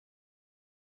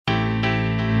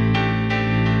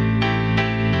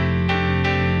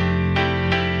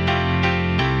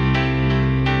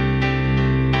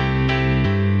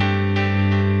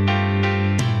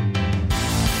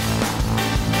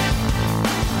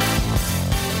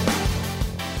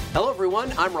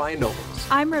everyone. I'm Ryan Nobles.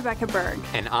 I'm Rebecca Berg.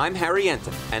 And I'm Harry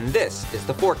Enton. And this is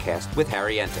The Forecast with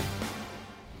Harry Enton.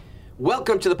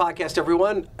 Welcome to the podcast,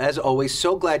 everyone. As always,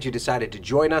 so glad you decided to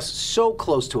join us so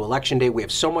close to Election Day. We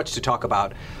have so much to talk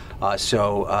about,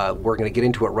 so we're going to get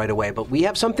into it right away. But we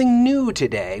have something new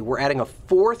today. We're adding a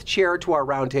fourth chair to our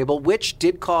roundtable, which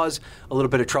did cause a little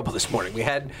bit of trouble this morning. We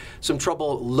had some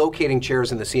trouble locating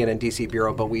chairs in the CNN DC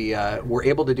Bureau, but we were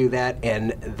able to do that,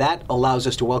 and that allows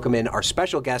us to welcome in our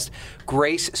special guest,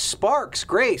 Grace Sparks.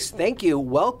 Grace, thank you.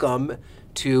 Welcome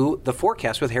to The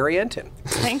Forecast with Harry Enton.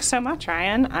 Thanks so much,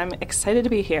 Ryan. I'm excited to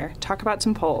be here. Talk about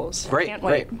some polls. Great, Can't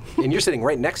wait. And you're sitting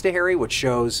right next to Harry, which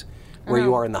shows where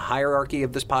you are in the hierarchy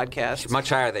of this podcast. Much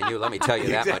higher than you, let me tell you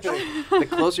that much. The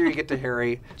closer you get to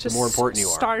Harry, the more important you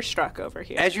are. Starstruck over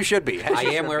here. As you should be. I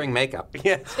am wearing makeup.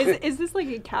 Yeah. Is this like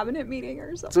a cabinet meeting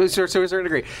or something? So to a certain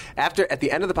degree. At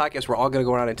the end of the podcast, we're all going to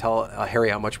go around and tell Harry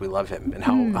how much we love him and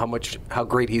how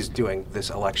great he's doing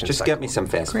this election Just cycle. get me some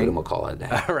fast food and we'll call it a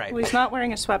day. All right. Well, he's not wearing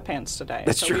his sweatpants today.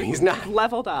 That's so true. He's not.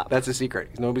 Leveled up. That's a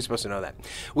secret. Nobody's supposed to know that.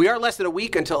 We are less than a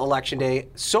week until Election Day.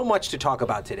 So much to talk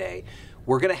about today.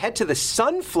 We're going to head to the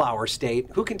Sunflower State.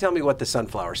 Who can tell me what the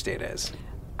Sunflower State is?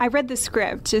 I read the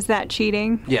script. Is that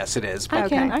cheating? Yes, it is. I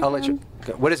can. I'll let you.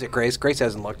 What is it, Grace? Grace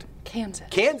hasn't looked. Kansas.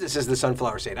 Kansas is the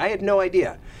Sunflower State. I had no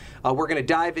idea. We're going to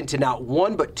dive into not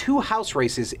one but two House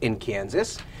races in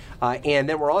Kansas. And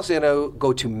then we're also going to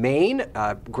go to Maine.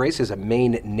 Grace is a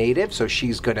Maine native, so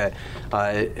she's going to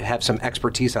have some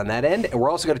expertise on that end. And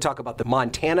we're also going to talk about the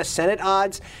Montana Senate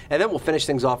odds. And then we'll finish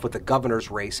things off with the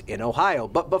governor's race in Ohio.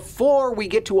 But before we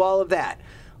get to all of that,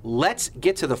 let's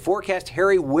get to the forecast.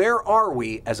 Harry, where are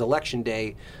we as Election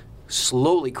Day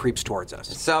slowly creeps towards us?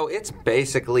 So it's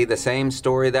basically the same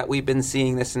story that we've been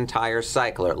seeing this entire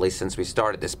cycle, or at least since we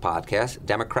started this podcast.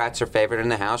 Democrats are favored in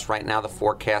the House. Right now, the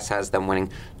forecast has them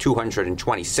winning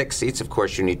 226 seats. Of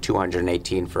course, you need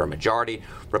 218 for a majority.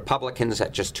 Republicans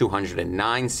at just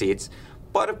 209 seats.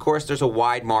 But, of course, there's a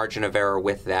wide margin of error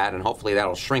with that, and hopefully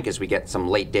that'll shrink as we get some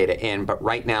late data in. But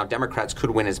right now, Democrats could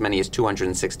win as many as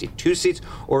 262 seats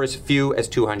or as few as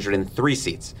 203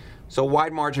 seats. So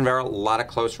wide margin of error, a lot of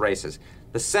close races.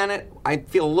 The Senate, I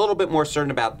feel a little bit more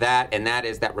certain about that, and that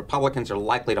is that Republicans are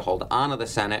likely to hold on to the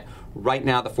Senate. Right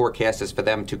now, the forecast is for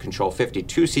them to control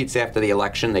 52 seats after the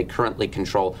election. They currently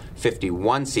control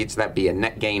 51 seats. That'd be a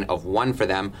net gain of 1 for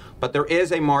them. But there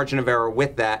is a margin of error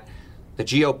with that. The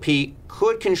GOP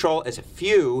could control as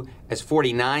few as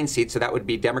 49 seats, so that would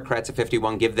be Democrats at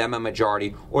 51, give them a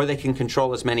majority, or they can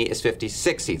control as many as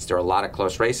 56 seats. There are a lot of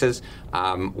close races,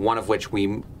 one of which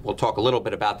we will talk a little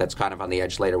bit about that's kind of on the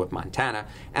edge later with Montana.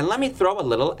 And let me throw a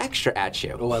little extra at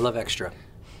you. Oh, I love extra.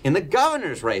 In the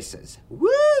governor's races,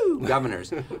 woo,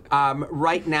 governors,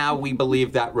 right now we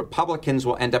believe that Republicans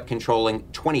will end up controlling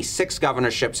 26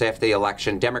 governorships after the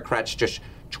election, Democrats just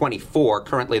 24.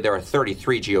 Currently, there are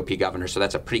 33 GOP governors, so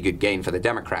that's a pretty good gain for the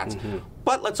Democrats.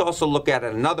 But let's also look at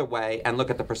it another way and look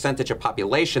at the percentage of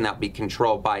population that will be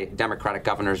controlled by Democratic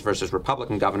governors versus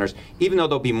Republican governors. Even though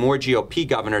there'll be more GOP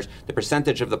governors, the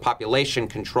percentage of the population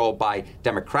controlled by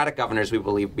Democratic governors, we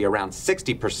believe, will be around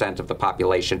 60% of the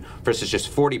population versus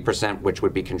just 40%, which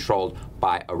would be controlled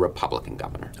by a Republican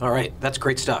governor. All right, that's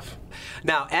great stuff.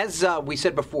 Now, as we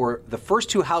said before, the first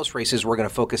two House races we're going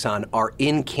to focus on are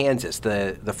in Kansas.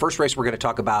 The first race we're going to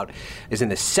talk about is in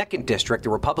the 2nd District. The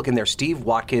Republican there, Steve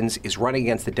Watkins, is running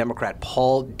against the Democrat,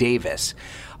 Paul Davis.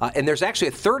 And there's actually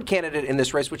a third candidate in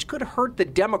this race, which could hurt the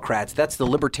Democrats. That's the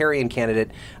Libertarian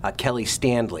candidate, Kelly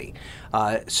Stanley.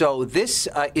 So this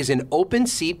is an open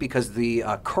seat because the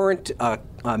current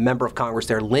member of Congress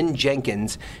there, Lynn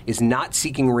Jenkins, is not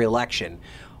seeking re-election.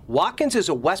 Watkins is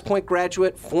a West Point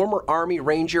graduate, former Army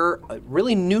Ranger,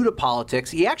 really new to politics.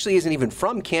 He actually isn't even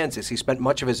from Kansas. He spent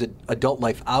much of his adult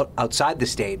life outside the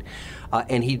state,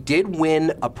 and he did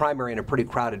win a primary in a pretty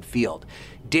crowded field.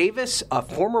 Davis, a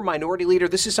former minority leader,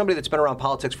 this is somebody that's been around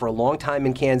politics for a long time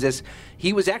in Kansas.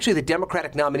 He was actually the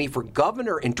Democratic nominee for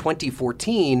governor in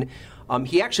 2014.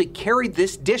 He actually carried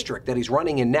this district that he's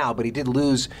running in now, but he did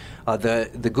lose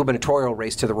the gubernatorial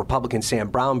race to the Republican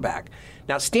Sam Brownback.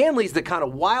 Now, Stanley's the kind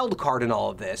of wild card in all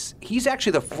of this. He's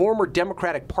actually the former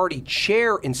Democratic Party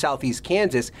chair in Southeast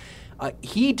Kansas.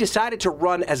 He decided to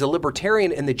run as a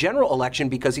Libertarian in the general election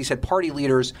because he said party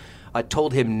leaders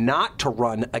told him not to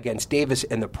run against Davis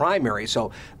in the primary.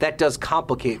 So that does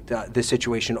complicate the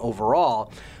situation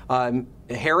overall.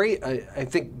 Harry, I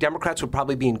think Democrats would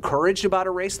probably be encouraged about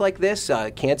a race like this.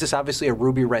 Kansas, obviously a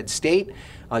ruby red state.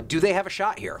 Do they have a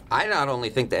shot here? I not only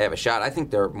think they have a shot, I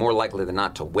think they're more likely than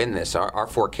not to win this. Our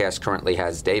forecast currently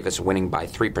has Davis winning by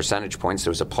 3 percentage points.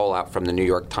 There was a poll out from the New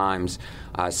York Times,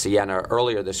 Siena,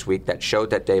 earlier this week that showed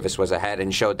that Davis was ahead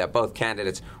and showed that both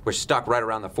candidates were stuck right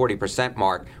around the 40%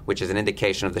 mark, which is an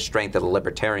indication of the strength of the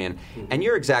Libertarian. Mm-hmm. And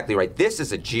you're exactly right. This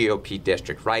is a GOP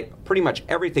district, right? Pretty much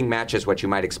everything matches what you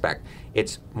might expect.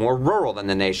 It's more rural than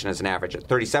the nation as an average, at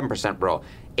 37% rural.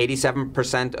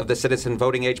 87% of the citizen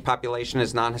voting age population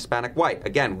is non-Hispanic white.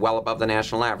 Again, well above the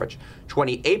national average.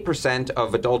 28%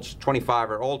 of adults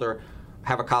 25 or older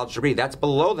have a college degree. That's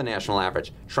below the national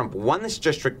average. Trump won this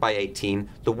district by 18.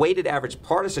 The weighted average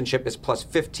partisanship is plus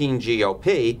 15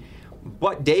 GOP.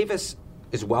 But Davis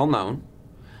is well known.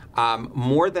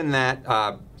 More than that,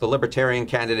 the Libertarian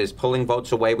candidate is pulling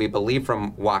votes away, we believe,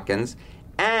 from Watkins.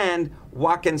 And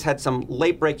Watkins had some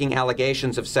late-breaking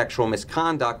allegations of sexual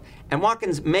misconduct, and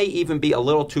Watkins may even be a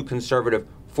little too conservative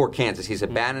for Kansas. He's a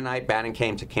Bannonite. Bannon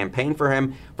came to campaign for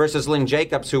him, versus Lynn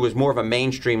Jacobs, who was more of a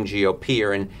mainstream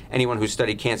GOPer, and anyone who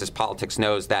studied Kansas politics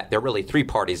knows that there are really 3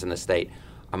 parties in the state: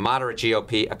 a moderate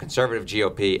GOP, a conservative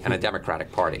GOP, and a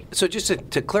Democratic Party. So just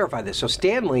to clarify this, so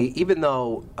Stanley, even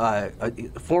though a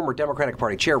former Democratic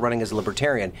Party chair running as a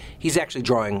Libertarian, he's actually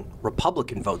drawing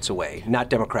Republican votes away, not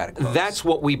Democratic votes. That's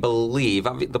what we believe.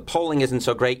 I mean, the polling isn't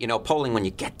so great. Polling when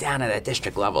you get down to that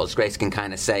district level, as Grace can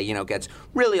kind of say, gets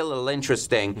really a little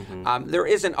interesting. Mm-hmm. There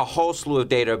isn't a whole slew of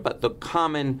data, but the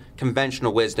common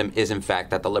conventional wisdom is, in fact,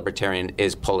 that the Libertarian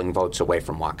is pulling votes away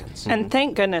from Watkins. Mm-hmm. And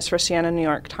thank goodness for Siena New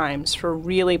York Times for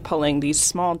really pulling these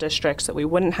small districts that we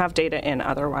wouldn't have data in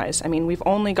otherwise. I mean, we've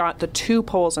only got the 2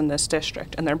 polls in this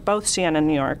district, and they're both Siena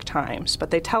New York Times,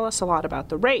 but they tell us a lot about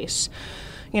the race.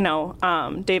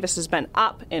 Davis has been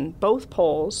up in both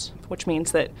polls, which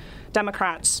means that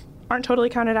Democrats aren't totally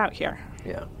counted out here.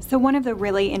 Yeah. So one of the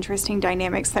really interesting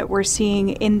dynamics that we're seeing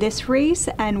in this race,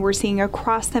 and we're seeing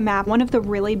across the map, one of the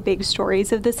really big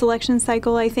stories of this election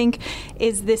cycle, I think,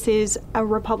 is this is a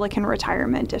Republican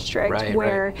retirement district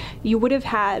where you would have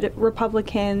had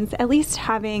Republicans at least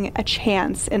having a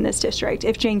chance in this district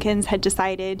if Jenkins had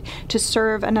decided to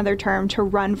serve another term, to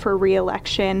run for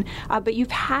re-election. But you've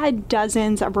had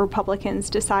dozens of Republicans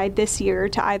decide this year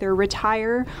to either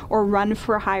retire or run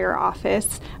for higher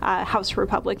office, House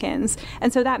Republicans.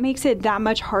 And so that makes it that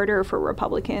much harder for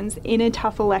Republicans in a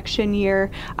tough election year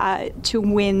to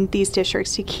win these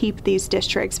districts, to keep these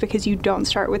districts, because you don't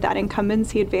start with that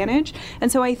incumbency advantage. And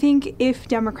so I think if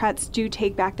Democrats do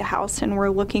take back the House, and we're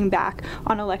looking back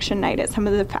on election night at some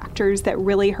of the factors that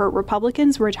really hurt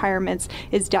Republicans, retirements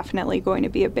is definitely going to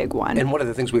be a big one. And one of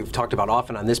the things we've talked about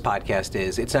often on this podcast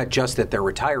is it's not just that they're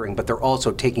retiring, but they're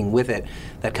also taking with it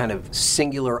that kind of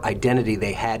singular identity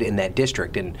they had in that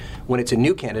district. And when it's a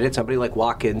new candidate, somebody like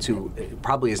Watkins, who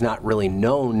probably is not really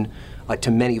known to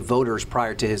many voters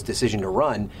prior to his decision to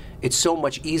run, it's so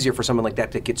much easier for someone like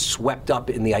that to get swept up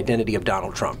in the identity of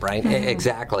Donald Trump, right?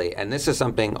 Exactly. And this is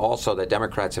something also that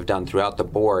Democrats have done throughout the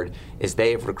board, is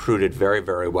they have recruited very,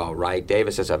 very well, right?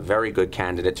 Davis is a very good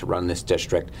candidate to run this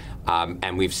district.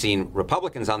 And we've seen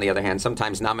Republicans, on the other hand,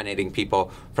 sometimes nominating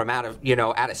people from out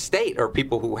of state, or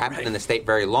people who haven't been in the state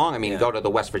very long. I mean, go to the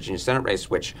West Virginia Senate race,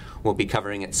 which we'll be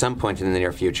covering at some point in the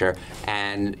near future,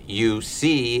 and you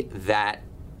see that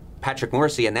Patrick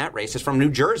Morrisey in that race is from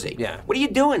New Jersey. Yeah. What are you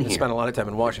doing here? Spent a lot of time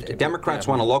in Washington. Democrats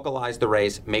want to localize the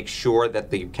race, make sure that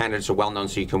the candidates are well known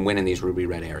so you can win in these ruby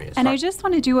red areas. And I just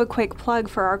want to do a quick plug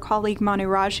for our colleague Manu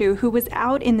Raju, who was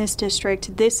out in this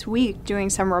district this week doing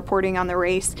some reporting on the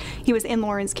race. He was in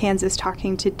Lawrence, Kansas,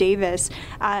 talking to Davis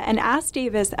and asked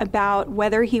Davis about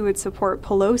whether he would support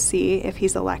Pelosi if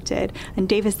he's elected. And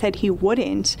Davis said he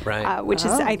wouldn't, which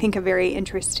is, I think, a very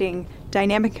interesting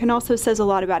dynamic, and also says a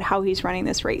lot about how he's running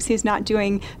this race. He's not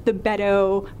doing the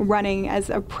Beto running as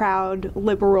a proud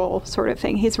liberal sort of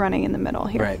thing. He's running in the middle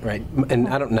here. Right. And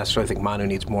I don't necessarily think Manu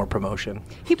needs more promotion.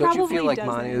 Don't you feel like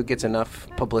Manu gets enough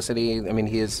publicity? I mean,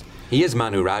 he is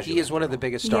Manu Raju. He is one of the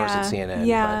biggest stars at CNN.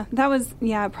 Yeah, that was,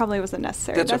 it probably wasn't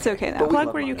necessary. That's okay though.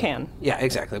 Plug where you can. Yeah,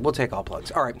 exactly. We'll take all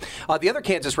plugs. All right. The other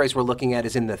Kansas race we're looking at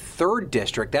is in the 3rd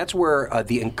district. That's where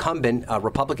the incumbent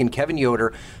Republican Kevin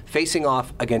Yoder facing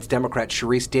off against Democrat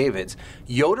Sharice Davids.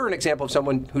 Yoder, an example of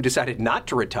someone who decided not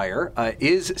to retire,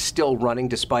 is still running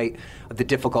despite the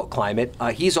difficult climate.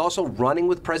 He's also running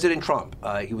with President Trump.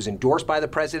 He was endorsed by the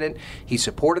president. He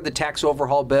supported the tax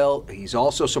overhaul bill. He's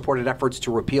also supported efforts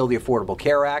to repeal the Affordable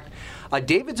Care Act.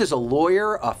 Davids is a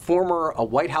lawyer, a former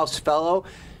White House fellow.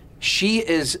 She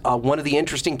is one of the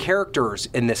interesting characters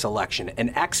in this election, an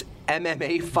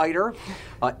MMA fighter.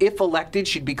 If elected,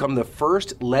 she'd become the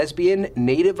first lesbian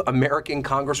Native American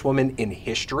congresswoman in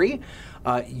history.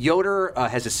 Yoder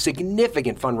has a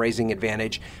significant fundraising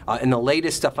advantage. In the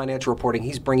latest financial reporting,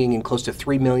 he's bringing in close to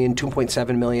 $3 million,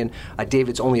 $2.7 million.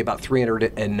 David's only about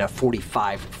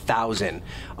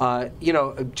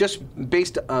 $345,000. Just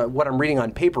based what I'm reading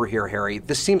on paper here, Harry,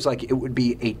 this seems like it would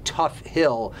be a tough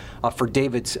hill for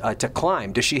David to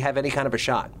climb. Does she have any kind of a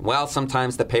shot? Well,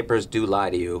 sometimes the papers do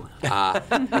lie to you.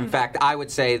 In fact, I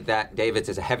would say that Davids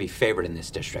is a heavy favorite in this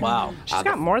district. Wow. She's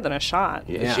got more than a shot.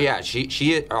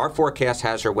 Our forecast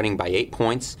has her winning by 8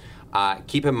 points.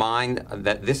 Keep in mind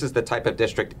that this is the type of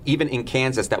district, even in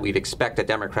Kansas, that we'd expect a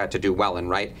Democrat to do well in,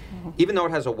 right? Mm-hmm. Even though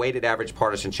it has a weighted average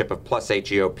partisanship of +8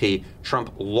 GOP,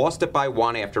 Trump lost it by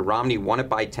 1 after Romney won it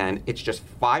by 10. It's just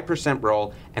 5%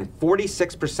 roll, and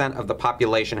 46% of the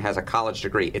population has a college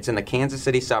degree. It's in the Kansas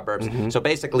City suburbs. Mm-hmm. So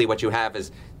basically what you have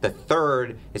is the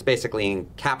third is basically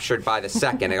captured by the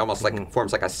second. It almost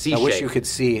forms like a C shape. I wish you could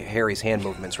see Harry's hand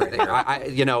movements right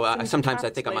there. Sometimes I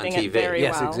think I'm on TV.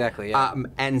 Yes, well. Exactly. Yeah.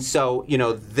 And so,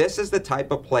 this is the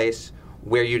type of place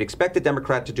where you'd expect a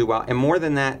Democrat to do well. And more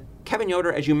than that, Kevin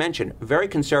Yoder, as you mentioned, very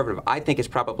conservative. I think is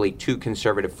probably too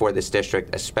conservative for this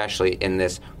district, especially in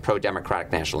this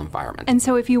pro-democratic national environment. And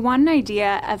so if you want an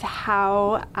idea of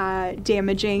how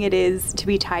damaging it is to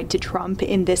be tied to Trump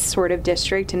in this sort of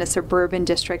district, in a suburban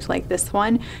district like this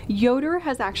one, Yoder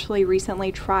has actually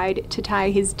recently tried to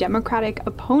tie his Democratic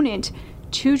opponent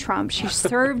to Trump. She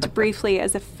served briefly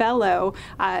as a fellow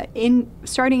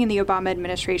starting in the Obama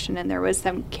administration, and there was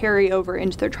some carryover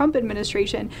into the Trump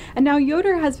administration. And now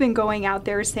Yoder has been going out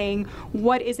there saying,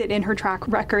 what is it in her track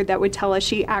record that would tell us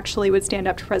she actually would stand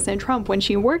up to President Trump when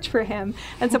she worked for him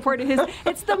and supported his...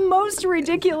 It's the most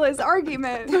ridiculous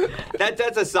argument.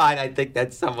 That's a sign, I think,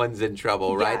 that someone's in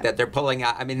trouble, right? Yeah. That they're pulling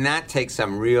out. I mean, that takes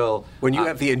some real... When you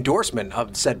have the endorsement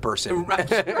of said person. Right.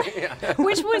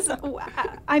 Which was,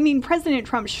 President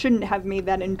Trump shouldn't have made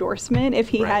that endorsement if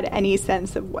he had any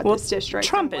sense of what this district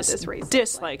Trump and what is this race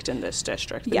disliked in this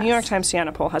district. The Yes. New York Times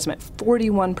Siena poll has him at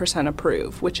 41%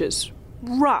 approve, which is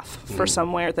rough for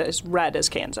somewhere that is red as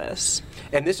Kansas.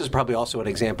 And this is probably also an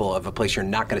example of a place you're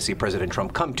not going to see President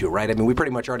Trump come to, right? I mean, we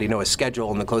pretty much already know his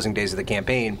schedule in the closing days of the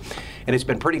campaign, and it's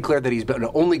been pretty clear that he's been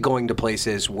only going to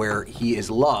places where he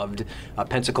is loved,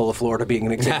 Pensacola, Florida being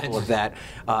an example of that.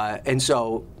 And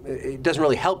so it doesn't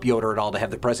really help Yoder at all to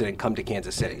have the president come to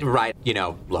Kansas City. Right.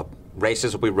 Look,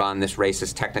 races we run. This race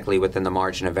is technically within the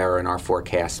margin of error in our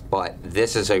forecast, but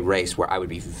this is a race where I would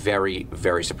be very,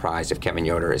 very surprised if Kevin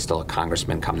Yoder is still a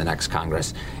congressman come the next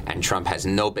Congress, and Trump has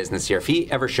no business here. If he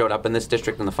ever showed up in this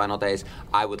district in the final days,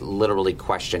 I would literally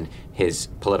question his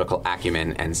political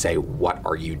acumen and say, what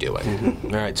are you doing?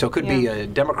 Mm-hmm. All right, so it could be a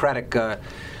Democratic...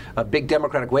 a big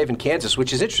Democratic wave in Kansas,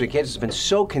 which is interesting. Kansas has been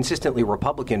so consistently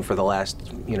Republican for the last,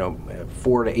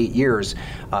 4 to 8 years.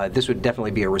 This would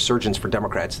definitely be a resurgence for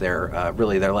Democrats there.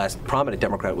 Really, their last prominent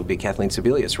Democrat would be Kathleen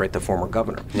Sebelius, right, the former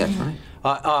governor. That's right.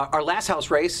 Our last House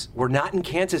race, we're not in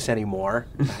Kansas anymore.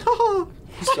 So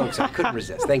excited. Couldn't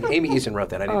resist. Amy Eason wrote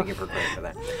that. I need to give her credit for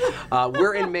that.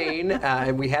 We're in Maine,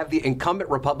 and we have the incumbent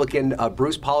Republican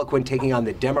Bruce Poliquin taking on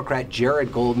the Democrat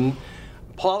Jared Golden.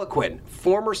 Poliquin,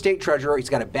 former state treasurer, he's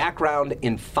got a background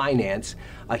in finance.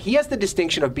 He has the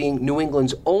distinction of being New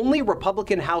England's only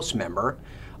Republican House member.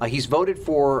 He's voted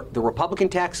for the Republican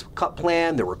tax cut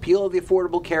plan, the repeal of the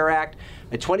Affordable Care Act.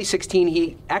 In 2016,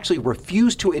 he actually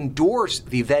refused to endorse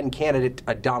the then candidate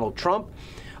Donald Trump.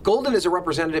 Golden is a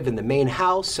representative in the Maine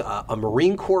House, a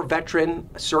Marine Corps veteran,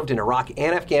 served in Iraq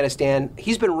and Afghanistan.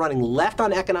 He's been running left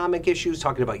on economic issues,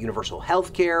 talking about universal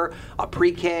health care,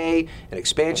 pre-K, an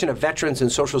expansion of veterans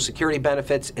and Social Security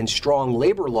benefits, and strong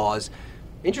labor laws.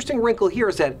 Interesting wrinkle here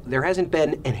is that there hasn't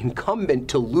been an incumbent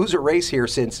to lose a race here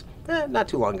since not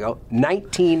too long ago,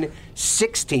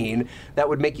 1916. That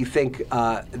would make you think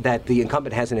that the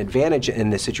incumbent has an advantage in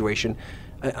this situation.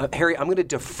 Harry, I'm going to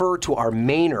defer to our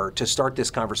Mainer to start this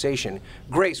conversation.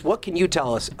 Grace, what can you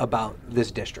tell us about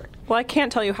this district? Well, I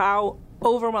can't tell you how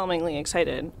overwhelmingly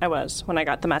excited I was when I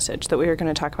got the message that we were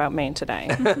going to talk about Maine today.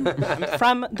 I'm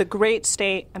from the great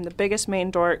state. I'm the biggest Maine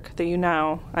dork that you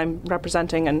know. I'm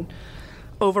representing an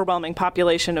overwhelming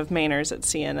population of Mainers at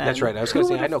CNN. That's right. I was going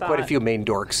to say, I know quite a few Maine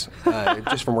dorks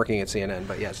just from working at CNN,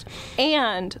 but yes.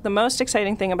 And the most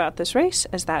exciting thing about this race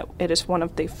is that it is one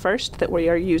of the first that we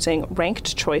are using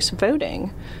ranked choice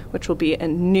voting, which will be a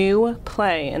new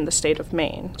play in the state of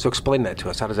Maine. So explain that to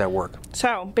us. How does that work?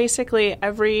 So basically,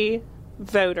 every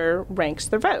voter ranks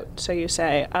their vote. So you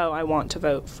say, I want to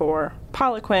vote for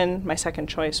Poliquin. My second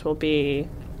choice will be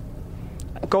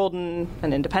Golden,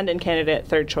 an independent candidate,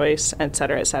 third choice, et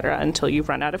cetera, until you've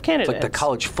run out of candidates. Like the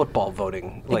college football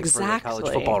voting, like exactly. for the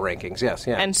college football rankings, yes,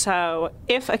 yeah. And so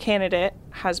if a candidate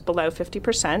has below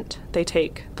 50%, they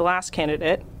take the last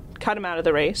candidate, cut him out of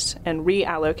the race, and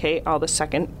reallocate all the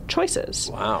second choices.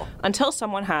 Wow. Until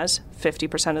someone has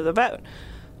 50% of the vote.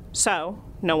 So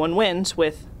no one wins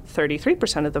with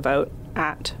 33% of the vote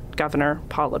at Governor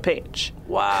Paul LePage.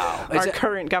 Wow. Our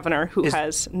current governor who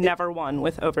has never won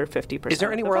with over 50%. Is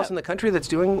there anywhere else in the country that's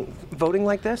doing voting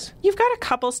like this? You've got a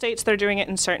couple states that are doing it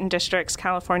in certain districts.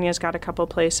 California's got a couple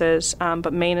places,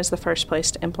 but Maine is the first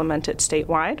place to implement it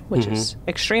statewide, which is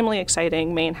extremely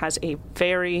exciting. Maine has a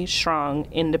very strong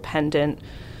independent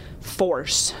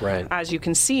force, as you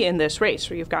can see in this race,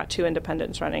 where you've got two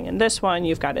independents running in this one,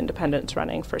 you've got independents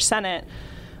running for Senate.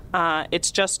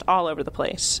 It's just all over the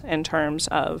place in terms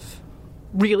of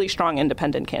really strong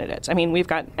independent candidates. I mean, we've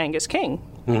got Angus King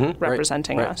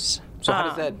representing us. So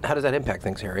how does that impact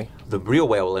things, Harry? The real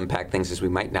way it will impact things is we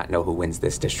might not know who wins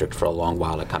this district for a long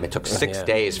while to come. It took 6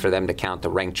 days for them to count the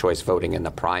ranked choice voting in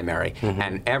the primary,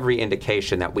 and every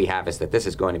indication that we have is that this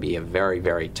is going to be a very,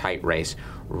 very tight race.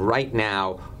 Right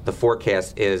now, the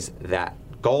forecast is that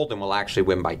Golden will actually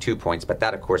win by 2 points, but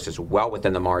that, of course, is well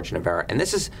within the margin of error. And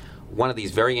this is one of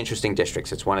these very interesting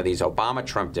districts. It's one of these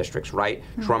Obama-Trump districts, right?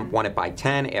 Trump won it by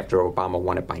 10 after Obama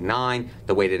won it by 9.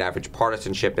 The weighted average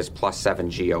partisanship is +7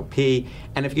 GOP.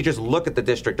 And if you just look at the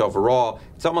district overall,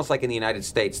 it's almost like in the United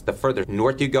States, the further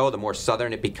north you go, the more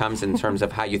southern it becomes in terms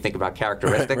of how you think about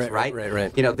characteristics, right?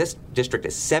 You know, this district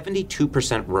is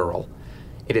 72% rural.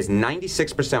 It is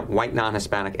 96% white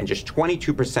non-Hispanic, and just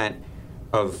 22%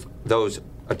 of those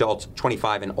adults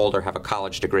 25 and older have a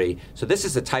college degree. So this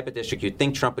is the type of district you'd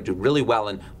think Trump would do really well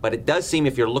in, but it does seem,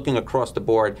 if you're looking across the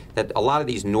board, that a lot of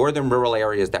these northern rural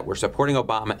areas that were supporting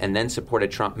Obama and then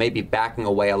supported Trump may be backing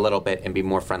away a little bit and be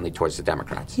more friendly towards the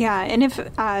Democrats. Yeah, and if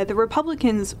the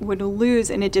Republicans would lose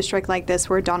in a district like this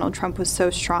where Donald Trump was so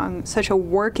strong, such a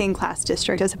working class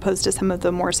district as opposed to some of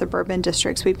the more suburban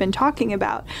districts we've been talking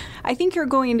about, I think you're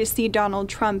going to see Donald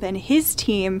Trump and his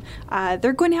team,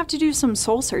 they're going to have to do some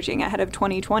soul searching ahead of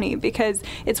 2020, because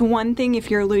it's one thing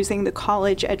if you're losing the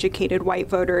college-educated white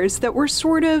voters that were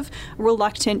sort of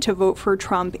reluctant to vote for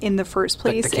Trump in the first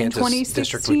place like the in Kansas 2016.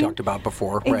 District we talked about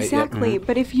before, right? Exactly.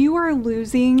 But if you are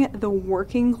losing the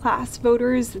working class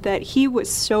voters that he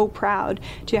was so proud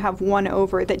to have won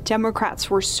over, that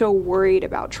Democrats were so worried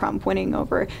about Trump winning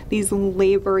over, these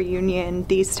labor union,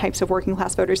 these types of working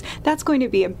class voters, that's going to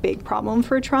be a big problem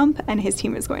for Trump, and his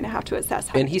team is going to have to assess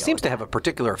how and he seems to have a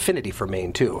particular affinity for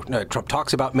Maine, too. Trump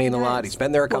talks about Maine a lot. He's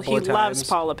been there a couple of times. He loves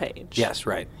Paul LePage. Yes,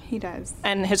 right. He does.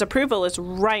 And his approval is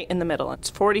right in the middle.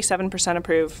 It's 47%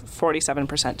 approve,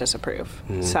 47% disapprove.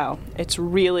 So it's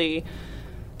really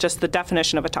just the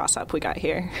definition of a toss-up we got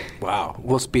here. Wow.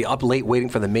 We'll be up late waiting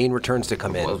for the Maine returns to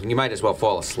come in. Well, you might as well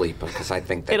fall asleep, because I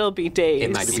think that it'll be days.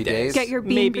 It might be days. Get your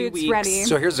bean Maybe boots weeks. ready.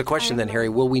 So here's the question then, Harry.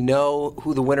 Will we know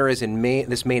who the winner is in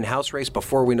this Maine House race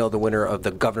before we know the winner of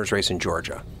the governor's race in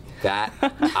Georgia? That,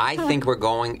 I think we're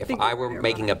going, if I were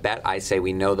making a bet, I say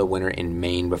we know the winner in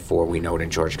Maine before we know it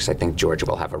in Georgia, because I think Georgia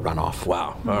will have a runoff.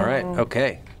 Wow. All right.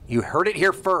 Okay. You heard it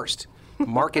here first.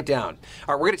 Mark it down.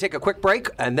 All right, we're going to take a quick break,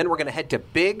 and then we're going to head to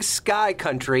Big Sky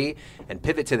Country and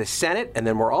pivot to the Senate, and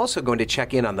then we're also going to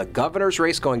check in on the governor's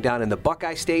race going down in the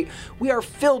Buckeye State. We are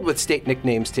filled with state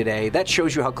nicknames today. That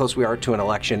shows you how close we are to an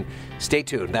election. Stay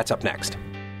tuned. That's up next.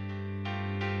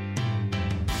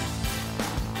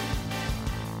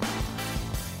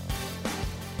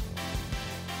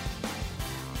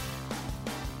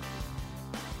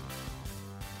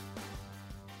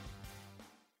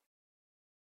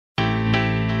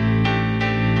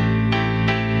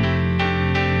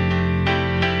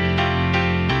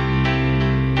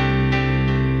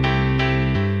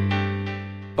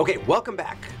 Okay, welcome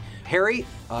back. Harry,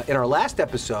 in our last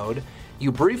episode,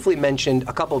 you briefly mentioned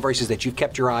a couple of races that you've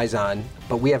kept your eyes on,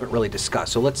 but we haven't really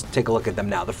discussed. So let's take a look at them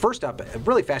now. The first up, a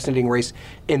really fascinating race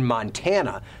in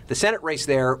Montana. The Senate race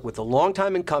there with the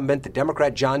longtime incumbent, the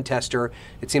Democrat Jon Tester.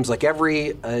 It seems like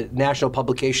every national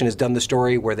publication has done the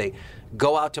story where they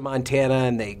go out to Montana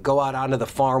and they go out onto the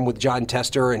farm with Jon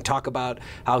Tester and talk about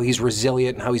how he's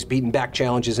resilient and how he's beaten back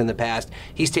challenges in the past.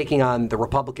 He's taking on the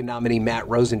Republican nominee, Matt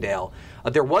Rosendale.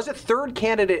 There was a third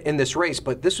candidate in this race,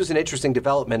 but this was an interesting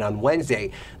development on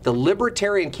Wednesday. The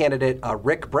Libertarian candidate,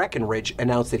 Rick Breckenridge,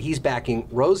 announced that he's backing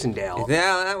Rosendale.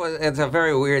 Yeah, it's a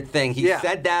very weird thing. He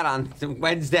said that on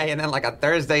Wednesday, and then like on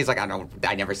Thursday, he's like,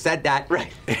 I never said that.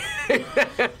 Right.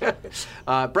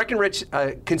 Breckenridge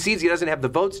concedes he doesn't have the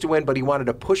votes to win, but he wanted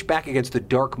to push back against the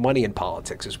dark money in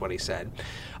politics, is what he said.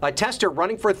 Tester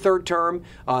running for a third term,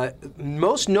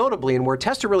 most notably, and where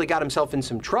Tester really got himself in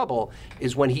some trouble,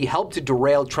 is when he helped to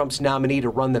derail Trump's nominee to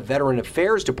run the Veteran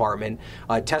Affairs Department.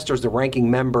 Tester's the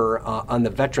ranking member on the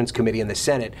Veterans Committee in the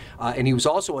Senate, and he was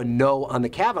also a no on the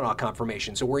Kavanaugh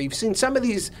confirmation. So where you've seen some of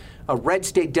these red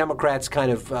state Democrats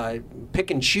kind of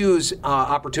pick and choose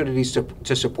opportunities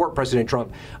to support President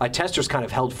Trump, Tester's kind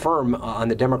of held firm on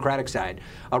the Democratic side.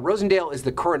 Rosendale is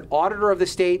the current auditor of the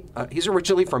state. He's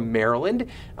originally from Maryland,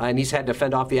 and he's had to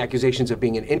fend off the accusations of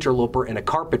being an interloper and a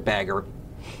carpetbagger.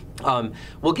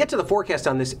 We'll get to the forecast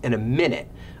on this in a minute,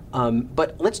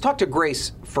 but let's talk to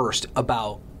Grace first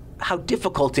about how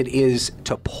difficult it is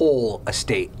to poll a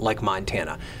state like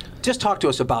Montana. Just talk to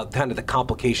us about kind of the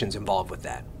complications involved with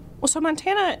that. Well, so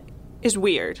Montana is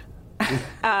weird.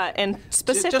 And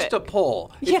specific. Just a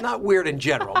poll. It's not weird in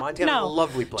general. Montana's a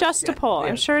lovely place. Just a poll. Yeah.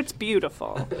 I'm sure it's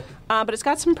beautiful. But it's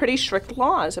got some pretty strict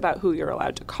laws about who you're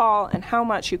allowed to call and how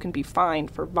much you can be fined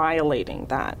for violating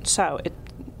that. So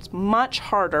it's much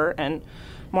harder and,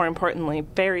 more importantly,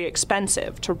 very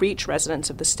expensive to reach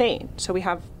residents of the state. So we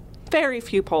have very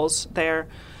few polls there.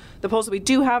 The polls that we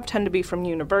do have tend to be from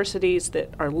universities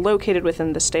that are located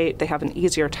within the state. They have an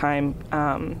easier time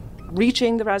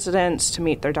reaching the residents to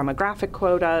meet their demographic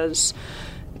quotas,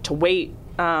 to wait,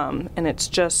 and it's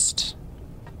just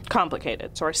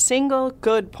complicated. So our single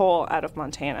good poll out of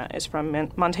Montana is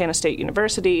from Montana State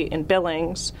University in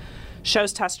Billings,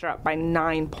 shows Tester up by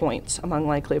 9 points among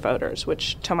likely voters,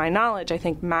 which, to my knowledge, I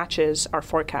think matches our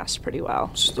forecast pretty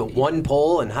well. So one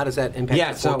poll, and how does that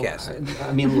impact the forecast?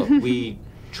 I mean, look, we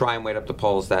try and weight up the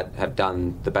polls that have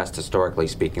done the best historically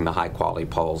speaking, the high-quality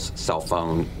polls, cell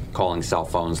phone, calling cell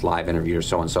phones, live interviews,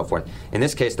 so on and so forth. In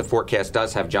this case, the forecast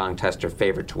does have Jon Tester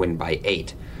favored to win by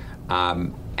 8.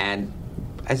 And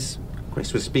as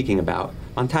Grace was speaking about,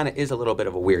 Montana is a little bit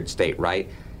of a weird state, right?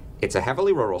 It's a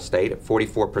heavily rural state.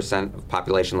 44% of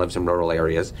population lives in rural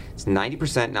areas. It's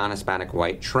 90% non-Hispanic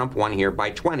white. Trump won here by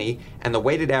 20, and the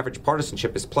weighted average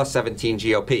partisanship is plus 17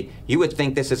 GOP. You would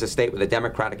think this is a state with a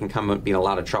Democratic incumbent being in a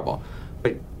lot of trouble.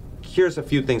 But here's a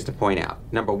few things to point out.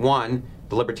 Number one,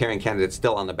 the Libertarian candidate's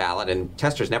still on the ballot, and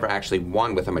Tester's never actually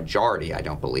won with a majority, I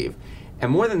don't believe.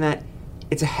 And more than that,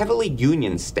 it's a heavily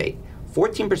union state.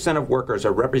 14% of workers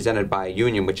are represented by a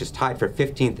union, which is tied for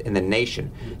 15th in the nation.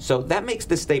 So that makes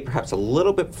this state perhaps a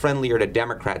little bit friendlier to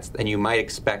Democrats than you might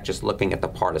expect just looking at the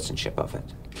partisanship of it.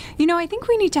 You know, I think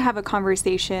we need to have a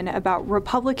conversation about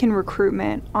Republican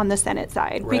recruitment on the Senate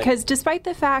side, because despite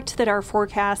the fact that our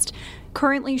forecast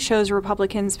currently shows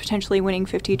Republicans potentially winning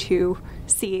 52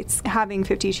 seats, having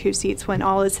 52 seats when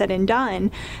all is said and done,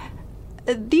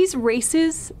 these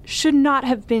races should not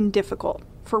have been difficult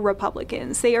for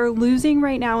Republicans. They are losing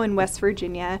right now in West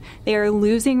Virginia. They are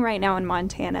losing right now in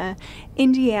Montana.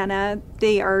 Indiana,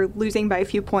 they are losing by a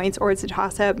few points, or it's a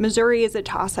toss-up. Missouri is a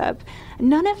toss-up.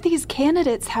 None of these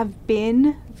candidates have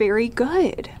been very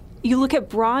good. You look at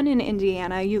Braun in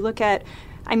Indiana. You look at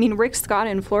Rick Scott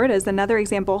in Florida is another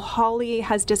example. Hawley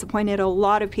has disappointed a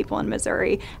lot of people in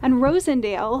Missouri. And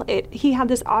Rosendale, he had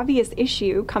this obvious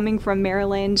issue coming from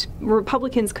Maryland.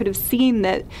 Republicans could have seen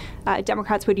that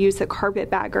Democrats would use the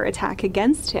carpetbagger attack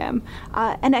against him.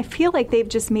 And I feel like they've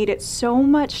just made it so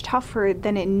much tougher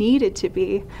than it needed to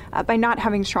be by not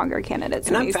having stronger candidates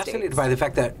in these states. And I'm fascinated by the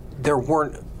fact that there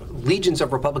weren't legions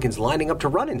of Republicans lining up to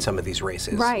run in some of these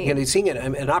races. Right. You know, seeing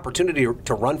an opportunity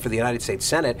to run for the United States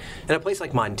Senate in a place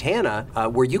like Montana,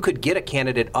 where you could get a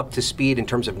candidate up to speed in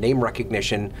terms of name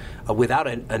recognition without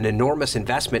an enormous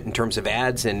investment in terms of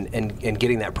ads and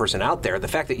getting that person out there. The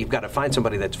fact that you've got to find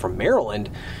somebody that's from Maryland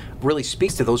really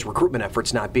speaks to those recruitment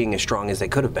efforts not being as strong as they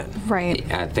could have been.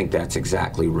 Right. I think that's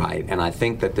exactly right. And I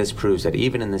think that this proves that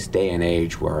even in this day and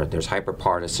age where there's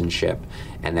hyper-partisanship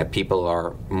and that people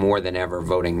are more than ever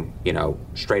voting,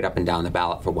 straight up and down the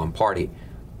ballot for one party,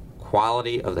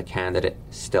 quality of the candidate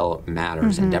still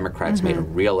matters. And Democrats made a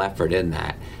real effort in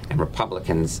that. And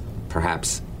Republicans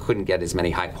perhaps couldn't get as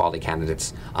many high-quality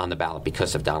candidates on the ballot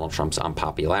because of Donald Trump's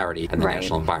unpopularity and the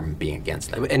national environment being against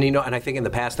them. And and I think in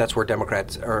the past that's where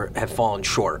Democrats have fallen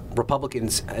short.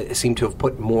 Republicans seem to have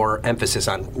put more emphasis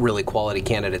on really quality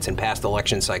candidates in past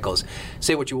election cycles.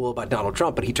 Say what you will about Donald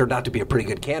Trump, but he turned out to be a pretty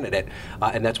good candidate,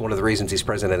 and that's one of the reasons he's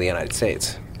president of the United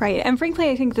States. Right, and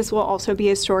frankly, I think this will also be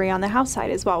a story on the House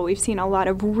side as well. We've seen a lot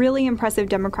of really impressive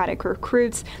Democratic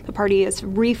recruits. The party has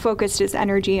refocused its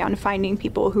energy on finding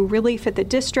people who really fit the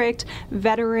district,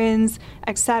 veterans,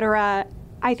 etc.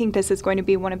 I think this is going to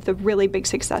be one of the really big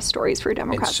success stories for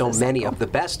Democrats. And so many cycle. of the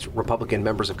best Republican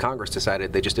members of Congress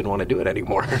decided they just didn't want to do it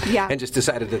anymore. Yeah. And just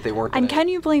decided that they weren't. And can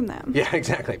you blame them? Yeah,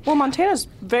 exactly. Well, Montana's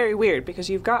very weird because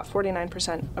you've got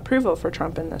 49% approval for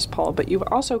Trump in this poll, but you've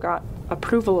also got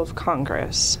approval of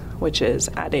Congress, which is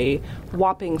at a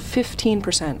whopping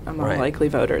 15% among Right. likely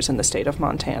voters in the state of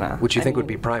Montana. Which you think would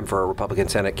be prime for a Republican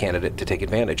Senate candidate to take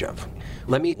advantage of.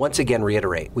 Let me once again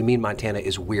reiterate, we mean Montana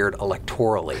is weird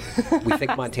electorally. We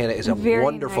think Montana is a Very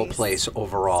wonderful nice place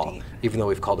overall, state. even though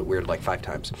we've called it weird like 5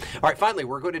 times. All right, finally,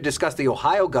 we're going to discuss the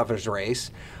Ohio governor's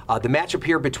race. The matchup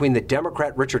here between the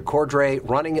Democrat Richard Cordray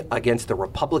running against the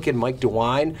Republican Mike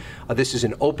DeWine. This is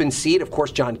an open seat. Of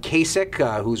course, John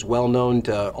Kasich, who's well known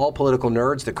to all political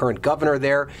nerds, the current governor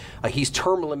there, he's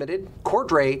term limited.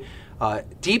 Cordray,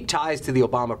 deep ties to the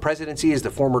Obama presidency, is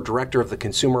the former director of the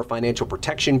Consumer Financial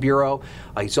Protection Bureau.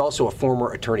 He's also a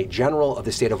former attorney general of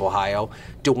the state of Ohio.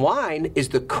 DeWine is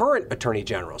the current attorney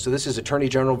general. So this is attorney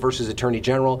general versus attorney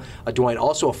general. DeWine,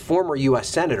 also a former U.S.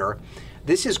 senator.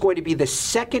 This is going to be the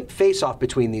second face-off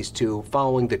between these two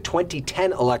following the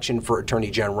 2010 election for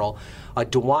Attorney General.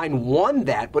 DeWine won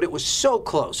that, but it was so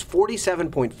close,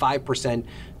 47.5%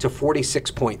 to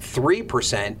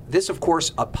 46.3%. This, of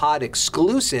course, a pod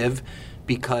exclusive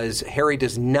because Harry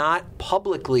does not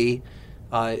publicly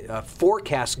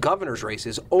forecast governor's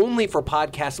races, only for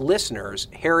podcast listeners.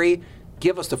 Harry,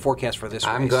 give us the forecast for this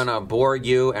race. I'm going to bore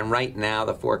you, and right now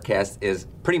the forecast is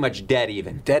pretty much dead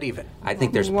even. Dead even. I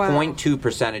think there's Wow. 0.2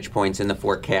 percentage points in the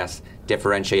forecast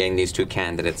differentiating these two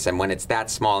candidates, and when it's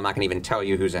that small, I'm not going to even tell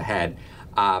you who's ahead.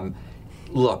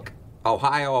 Look,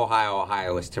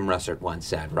 Ohio, as Tim Russert once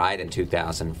said, right, in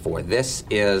 2004. This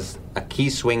is a key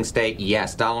swing state.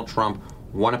 Yes, Donald Trump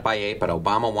won it by 8, but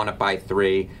Obama won it by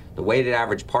 3. The weighted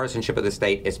average partisanship of the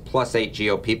state is +8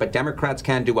 GOP, but Democrats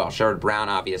can do well. Sherrod Brown,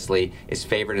 obviously, is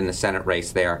favored in the Senate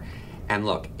race there. And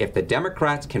look, if the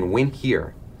Democrats can win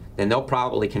here, then they'll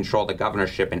probably control the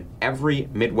governorship in every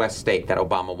Midwest state that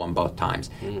Obama won both times.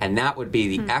 And that would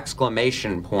be the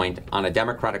exclamation point on a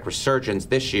Democratic resurgence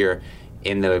this year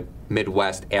in the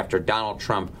Midwest after Donald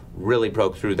Trump really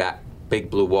broke through that big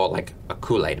blue wall like a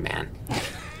Kool-Aid man.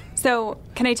 So,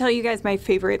 can I tell you guys my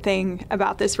favorite thing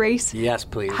about this race? Yes,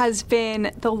 please. Has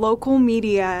been the local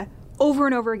media over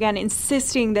and over again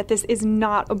insisting that this is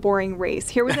not a boring race.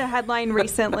 Here was a headline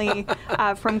recently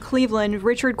from Cleveland: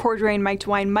 Richard Cordray and Mike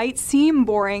DeWine might seem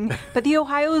boring, but the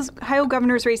Ohio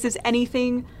governor's race is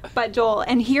anything but dull.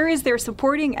 And here is their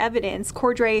supporting evidence.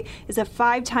 Cordray is a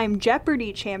 5-time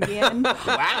Jeopardy champion.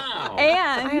 Wow!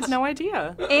 And I had no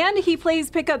idea. And he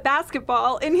plays pickup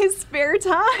basketball in his spare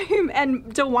time. And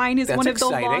DeWine is That's one of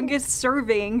exciting. the longest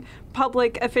serving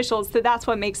public officials. So that's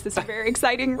what makes this a very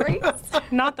exciting race.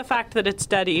 Not the fact that it's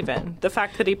dead even, the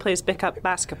fact that he plays pickup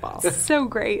basketball. So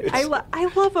great. I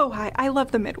love Ohio. I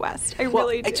love the Midwest. I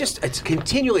really do. It's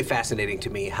continually fascinating to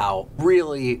me how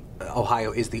really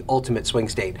Ohio is the ultimate swing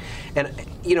state. And,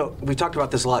 you know, we've talked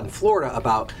about this a lot in Florida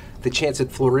about the chance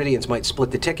that Floridians might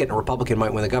split the ticket and a Republican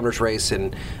might win the governor's race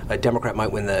and a Democrat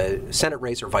might win the Senate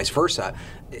race or vice versa.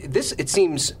 This, it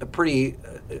seems pretty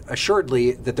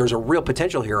assuredly that there's a real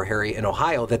potential here, Harry, in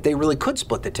Ohio that they really could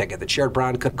split the ticket, that Sherrod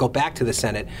Brown could go back to the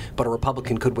Senate, but a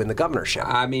Republican could win the governorship.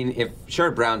 I mean, if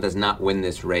Sherrod Brown does not win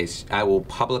this race, I will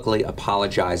publicly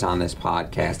apologize on this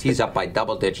podcast. He's up by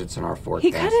double digits in our forecast.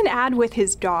 He got an ad with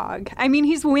his dog. I mean,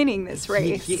 he's winning this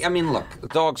race. I mean, look,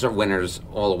 dogs are winners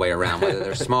all the way around, whether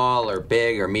they're small or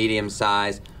big or medium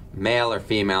size, male or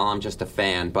female. I'm just a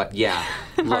fan, but yeah.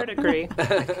 Hard agree.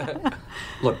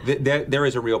 Look, there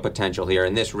is a real potential here,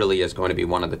 and this really is going to be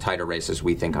one of the tighter races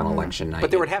we think on election night.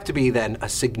 But there would have to be then a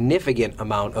significant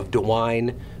amount of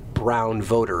DeWine Brown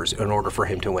voters in order for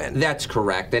him to win. That's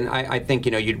correct. And I think,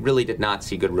 you know, you really did not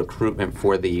see good recruitment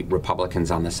for the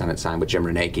Republicans on the Senate side with Jim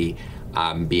Renacki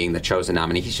being the chosen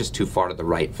nominee. He's just too far to the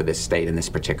right for this state in this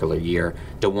particular year.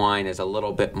 DeWine is a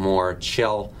little bit more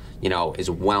chill, you know, is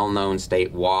well-known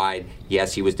statewide.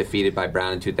 Yes, he was defeated by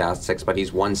Brown in 2006, but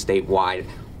he's won statewide,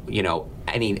 you know,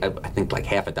 I think like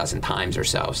half a dozen times or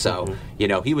so. So, you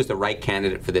know, he was the right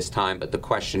candidate for this time, but the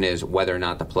question is whether or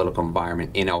not the political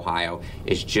environment in Ohio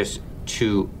is just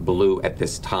too blue at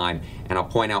this time. And I'll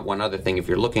point out one other thing. If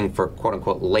you're looking for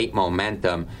quote-unquote late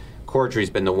momentum, Corddry's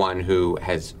been the one who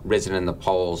has risen in the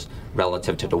polls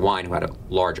relative to DeWine, who had a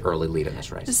large early lead in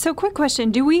this race. So, quick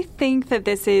question. Do we think that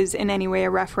this is in any way a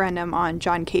referendum on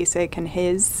John Kasich and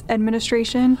his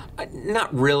administration?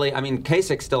 Not really. I mean,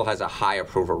 Kasich still has a high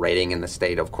approval rating in the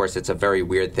state. Of course, it's a very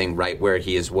weird thing, right, where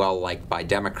he is well-liked by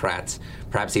Democrats,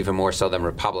 perhaps even more so than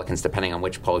Republicans, depending on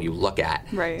which poll you look at.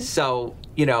 Right. So,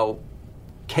 you know,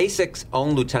 Kasich's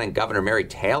own Lieutenant Governor, Mary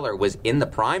Taylor, was in the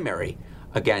primary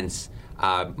against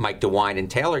Mike DeWine. And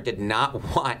Taylor did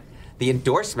not want the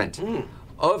endorsement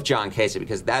of John Kasich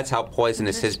because that's how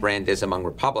poisonous his brand is among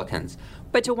Republicans.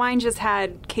 But DeWine just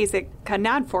had Kasich cut an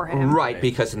ad for him. Right,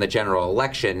 because in the general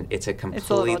election, it's a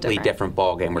completely different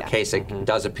ballgame where Kasich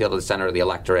does appeal to the center of the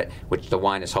electorate, which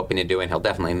DeWine is hoping to do, and he'll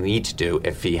definitely need to do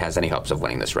if he has any hopes of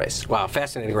winning this race. Wow,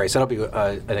 fascinating race. That'll be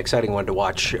an exciting one to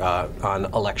watch on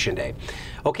Election Day.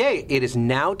 Okay, it is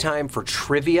now time for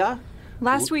trivia.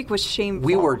 Last week was shameful.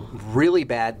 We were really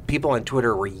bad. People on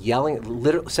Twitter were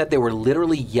yelling, said they were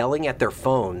literally yelling at their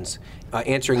phones,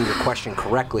 answering your question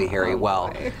correctly, Harry.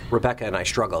 Rebecca and I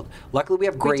struggled. Luckily, we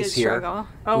have Grace here. Struggle.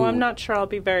 Oh, I'm not sure I'll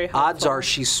be very helpful. Odds are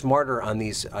she's smarter on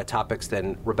these topics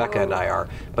than Rebecca and I are.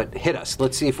 But hit us.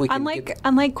 Let's see if we can.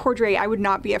 Unlike Cordray, I would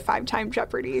not be a 5-time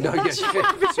Jeopardy. No, yes,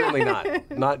 certainly not.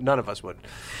 None of us would.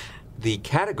 The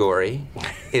category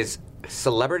is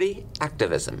celebrity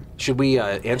activism. Should we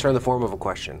answer in the form of a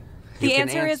question? The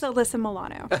answer is Alyssa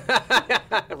Milano.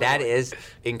 That is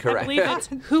incorrect. I believe it's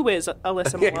who is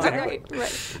Alyssa Milano. Exactly. Right.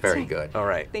 Very good. All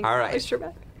right. Thank you, Mr.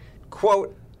 Beck.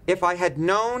 Quote, if I had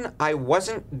known I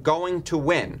wasn't going to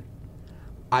win,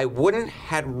 I wouldn't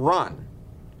have run,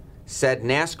 said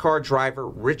NASCAR driver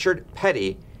Richard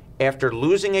Petty after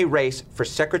losing a race for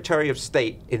Secretary of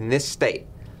State in this state.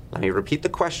 Let me repeat the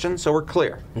question so we're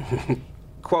clear.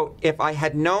 Quote, if I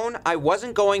had known I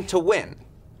wasn't going to win,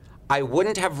 I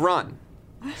wouldn't have run,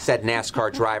 said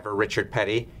NASCAR driver Richard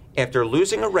Petty after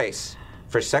losing a race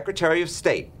for Secretary of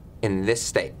State in this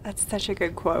state. That's such a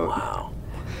good quote. Wow.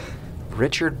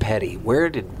 Richard Petty. Where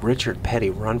did Richard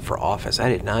Petty run for office? I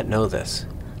did not know this.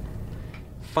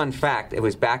 Fun fact, it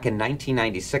was back in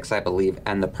 1996, I believe,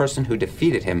 and the person who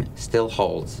defeated him still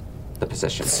holds the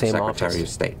position of Secretary of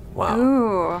State. Wow.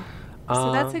 Ooh.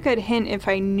 So that's a good hint if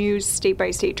I knew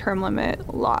state-by-state term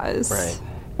limit laws. Right.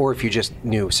 Or if you just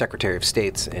knew Secretary of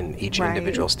States in each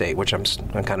individual state, which I'm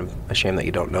kind of ashamed that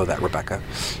you don't know that, Rebecca.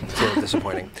 It's a little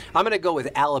disappointing. I'm going to go with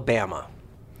Alabama.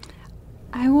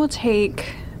 I will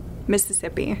take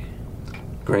Mississippi.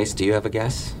 Grace, do you have a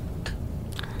guess?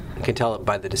 You can tell it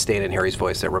by the disdain in Harry's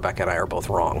voice that Rebecca and I are both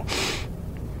wrong.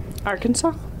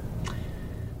 Arkansas?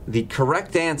 The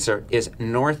correct answer is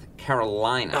North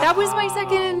Carolina. That was my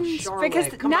second, because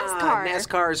Come NASCAR. on.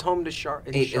 NASCAR is home to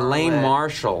Charlotte. Elaine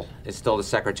Marshall is still the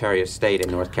Secretary of State in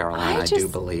North Carolina, I do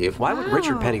believe. Why would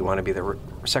Richard Petty want to be the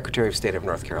Secretary of State of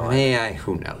North Carolina? Yeah,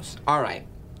 who knows? All right.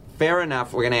 Fair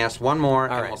enough. We're going to ask one more,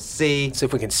 and we'll see. Let's see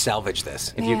if we can salvage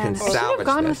this. If you can salvage this. I should have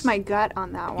gone with my gut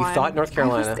on that one. You thought North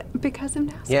Carolina? Because of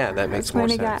NASCAR. Yeah, that makes more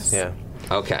sense. Yeah.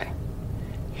 Okay.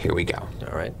 Here we go.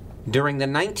 All right. During the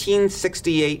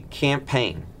 1968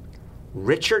 campaign,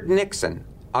 Richard Nixon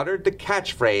uttered the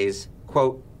catchphrase,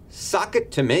 quote, "Sock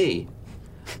it to me,"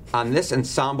 on this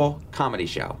ensemble comedy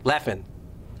show. Laughing.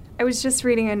 I was just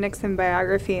reading a Nixon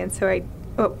biography, and so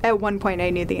at one point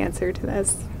I knew the answer to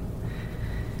this.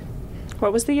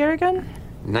 What was the year again?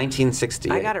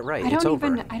 1968. I got it right. It's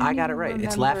over. I got it right.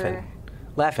 It's Laughing.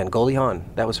 Laughing. Goldie Hawn.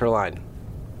 That was her line.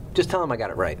 Just tell him I got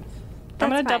it right. I'm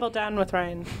going to double down with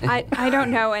Ryan. I don't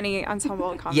know any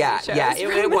ensemble comedy shows. Yeah,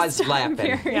 it was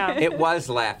Laughing. Yeah. It was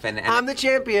Laughing. And I'm the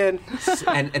champion.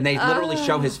 And they literally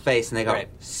show his face, and they go,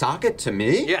 "Sock it to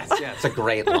me?" Yes. It's a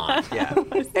great line. Yeah.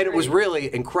 And it was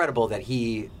really incredible that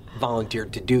he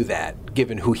volunteered to do that,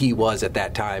 given who he was at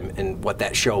that time and what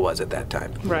that show was at that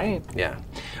time. Right. Yeah.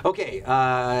 Okay,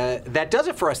 that does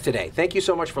it for us today. Thank you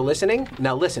so much for listening.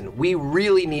 Now listen, we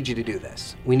really need you to do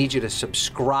this. We need you to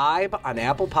subscribe on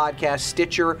Apple Podcasts,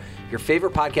 Stitcher, your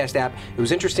favorite podcast app. It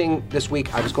was interesting this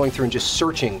week. I was going through and just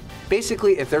searching.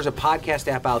 Basically, if there's a podcast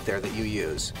app out there that you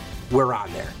use, we're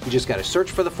on there. You just got to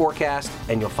search for The Forecast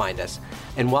and you'll find us.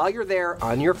 And while you're there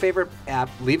on your favorite app,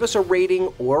 leave us a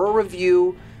rating or a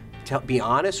review. Be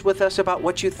honest with us about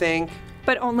what you think.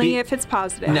 But only if it's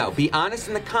positive. No, be honest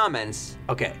in the comments.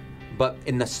 Okay. But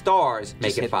in the stars,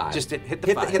 make it 5. Just hit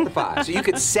the 5. Hit the 5. So you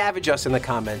could savage us in the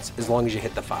comments as long as you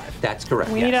hit the 5. That's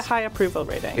correct. We need a high approval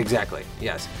rating. Exactly,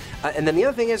 yes. And then the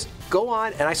other thing is, go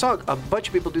on, and I saw a bunch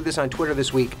of people do this on Twitter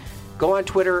this week. Go on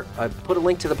Twitter, put a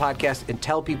link to the podcast, and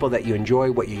tell people that you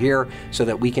enjoy what you hear so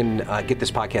that we can get this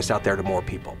podcast out there to more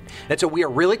people. And so we are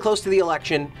really close to the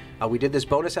election. We did this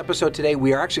bonus episode today.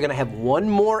 We are actually going to have one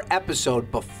more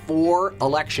episode before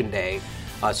Election Day.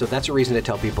 So that's a reason to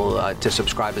tell people to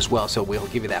subscribe as well. So we'll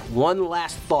give you that one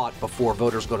last thought before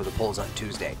voters go to the polls on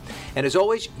Tuesday. And as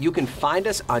always, you can find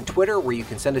us on Twitter where you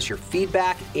can send us your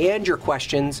feedback and your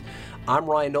questions. I'm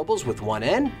Ryan Nobles with one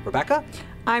N. Rebecca?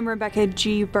 I'm Rebecca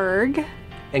G. Berg.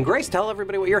 And Grace, tell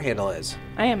everybody what your handle is.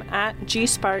 I am at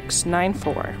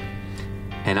GSparks94.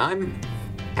 And I'm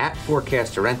at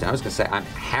Forecaster Enton. I was going to say I'm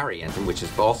Harry Enton, which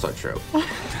is also true.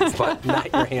 But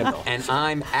Not your handle. And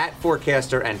I'm at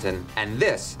Forecaster Enton, and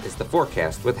this is The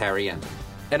Forecast with Harry Enton.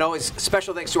 And always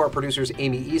special thanks to our producers,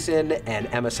 Amy Eason and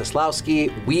Emma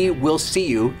Seslowski. We will see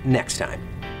you next time.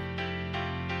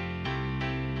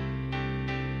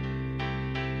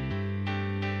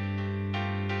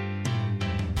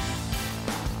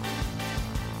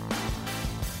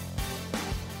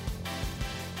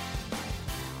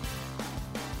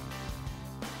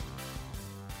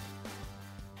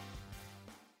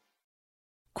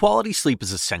 Quality sleep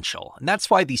is essential, and that's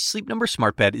why the Sleep Number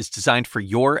Smart Bed is designed for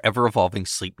your ever-evolving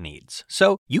sleep needs.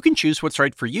 So you can choose what's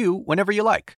right for you whenever you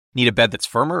like. Need a bed that's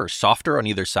firmer or softer on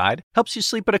either side? Helps you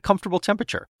sleep at a comfortable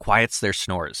temperature. Quiets their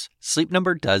snores. Sleep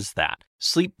Number does that.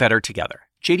 Sleep better together.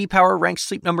 J.D. Power ranks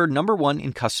Sleep Number #1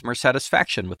 in customer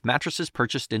satisfaction with mattresses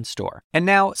purchased in-store. And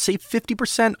now, save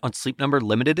 50% on Sleep Number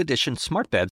limited edition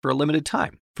smart beds for a limited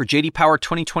time. For J.D. Power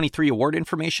 2023 award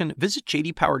information, visit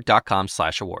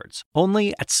jdpower.com/awards.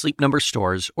 Only at Sleep Number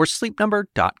stores or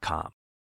sleepnumber.com.